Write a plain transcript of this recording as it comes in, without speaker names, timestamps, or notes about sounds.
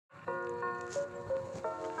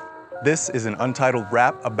This is an untitled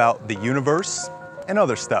rap about the universe and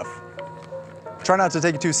other stuff. Try not to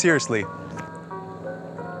take it too seriously.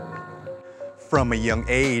 From a young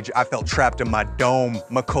age, I felt trapped in my dome.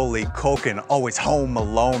 Macaulay, Culkin, always home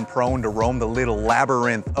alone, prone to roam the little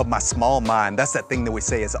labyrinth of my small mind. That's that thing that we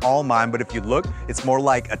say is all mine, but if you look, it's more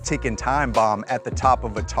like a ticking time bomb at the top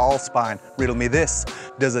of a tall spine. Riddle me this.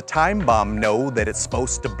 Does a time bomb know that it's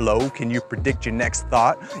supposed to blow? Can you predict your next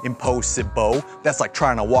thought? Impossible. That's like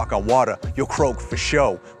trying to walk on water. You'll croak for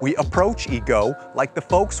show. We approach ego like the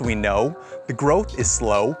folks we know. The growth is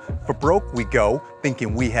slow. For broke we go,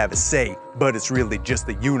 thinking we have a say, but it's really just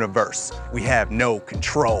the universe. We have no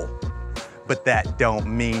control. But that don't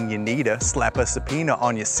mean you need to slap a subpoena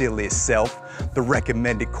on your silly self. The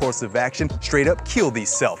recommended course of action, straight up kill these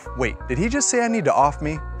self. Wait, did he just say I need to off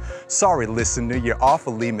me? Sorry listener, you're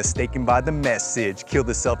awfully mistaken by the message. Kill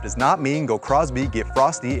the self does not mean go Crosby, get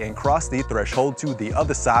frosty, and cross the threshold to the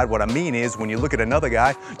other side. What I mean is when you look at another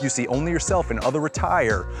guy, you see only yourself and other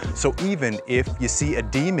retire. So even if you see a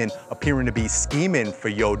demon appearing to be scheming for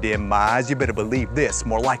your demise, you better believe this,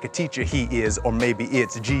 more like a teacher he is, or maybe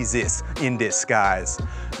it's Jesus in disguise.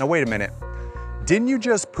 Now wait a minute. Didn't you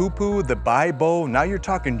just poo-poo the Bible? Now you're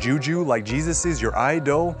talking juju like Jesus is your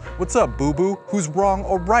idol? What's up, boo-boo? Who's wrong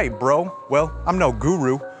or right, bro? Well, I'm no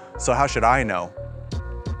guru, so how should I know?